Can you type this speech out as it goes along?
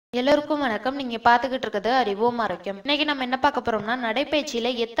எல்லோருக்கும் வணக்கம். நீங்க பாத்துக்கிட்டு இருக்கிறது அறிவோம் ஆரோக்கியம். இன்னைக்கு நம்ம என்ன பார்க்க போறோம்னா,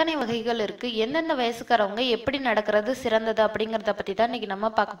 நடைப்பயிற்சியில எத்தனை வகைகள் இருக்கு, எந்தெந்த வயசுக்காரவங்க எப்படி நடக்கிறது சிறந்தது அப்படிங்கறத பத்தி தான் இன்னைக்கு நம்ம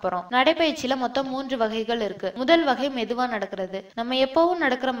பார்க்க போறோம். நடைப்பயிற்சியில மொத்தம் 3 வகைகள் இருக்கு. முதல் வகை மெதுவா நடக்கிறது. நம்ம எப்பவும்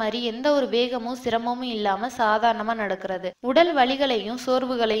நடக்கிற மாதிரி எந்த ஒரு வேகமும் சிரமமும் இல்லாம சாதாரணமா நடக்கிறது. உடல் வலிகளையும்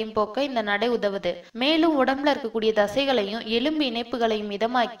சோர்வுகளையும் போக்க இந்த நடை உதவுது. மேலும் உடம்புல இருக்கக்கூடிய தசைகளையும் எலும்பு இணைப்புகளையும்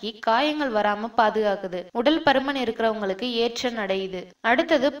மிதமாக்கி காயங்கள் வராம பாதுகாக்குது. உடல் பருமன் இருக்கிறவங்களுக்கு ஏற்ற நடை இது.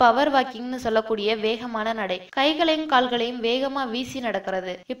 அடுத்தது பவர் வாக்கிங்னு சொல்லக்கூடிய வேகமான நடை. கைகளையும் கால்களையும் வேகமா வீசி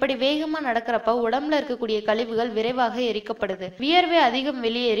நடக்கிறது. இப்படி வேகமா நடக்கிறப்ப உடம்புல இருக்கக்கூடிய கழிவுகள் விரைவாக எரிக்கப்படுது. வியர்வை அதிகம்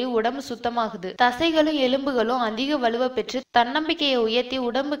வெளியேறி உடம்பு சுத்தமாகுது. தசைகளும் எலும்புகளும் அதிக வலுவை பெற்று தன்னம்பிக்கையை உயர்த்தி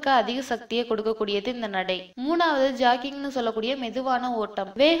உடம்புக்கு அதிக சக்தியை கொடுக்கக்கூடியது இந்த நடை. மூணாவது ஜாக்கிங்னு சொல்லக்கூடிய மெதுவான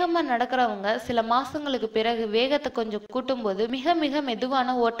ஓட்டம். வேகமா நடக்கிறவங்க சில மாசங்களுக்கு பிறகு வேகத்தை கொஞ்சம் கூட்டும் போது மிக மிக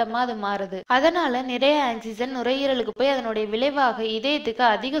மெதுவான ஓட்டமா அது மாறுது. அதனால நிறைய ஆக்சிஜன் நுரையீரலுக்கு போய் அதனுடைய விளைவாக இதயத்துக்கு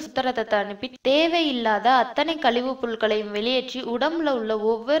அதிக சுத்தரத்தை அனுப்பி தேவையில்லாத அத்தனை கழிவு பொருட்களையும் வெளியேற்றி உடம்புல உள்ள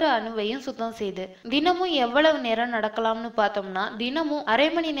ஒவ்வொரு அணுவையும் சுத்தம் செய்து. தினமும் எவ்வளவு நேரம் நடக்கலாம்னு பார்த்தோம்னா, தினமும் அரை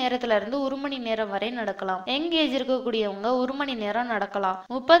மணி நேரத்துல இருந்து 1 மணி நேரம் வரை நடக்கலாம். யங் ஏஜ் இருக்கக்கூடியவங்க 1 மணி நேரம் நடக்கலாம்.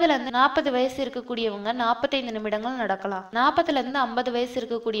 30ல இருந்து 40 வயசு இருக்கக்கூடியவங்க 45 நிமிடங்கள் நடக்கலாம். 40ல இருந்து 50 வயசு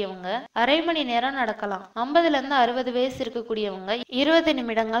இருக்கக்கூடியவங்க அரை மணி நேரம் நடக்கலாம். 50ல இருந்து 60 வயசு இருக்கக்கூடியவங்க 20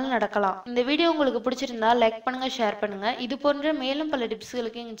 நிமிடங்கள் நடக்கலாம். இந்த வீடியோ உங்களுக்கு பிடிச்சிருந்தா லைக் பண்ணுங்க, ஷேர் பண்ணுங்க. இது போன்ற மேலும் பல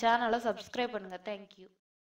டிப்ஸ்களுக்கு எங்க சேனலை சப்ஸ்கிரைப் பண்ணுங்க. தேங்க்யூ.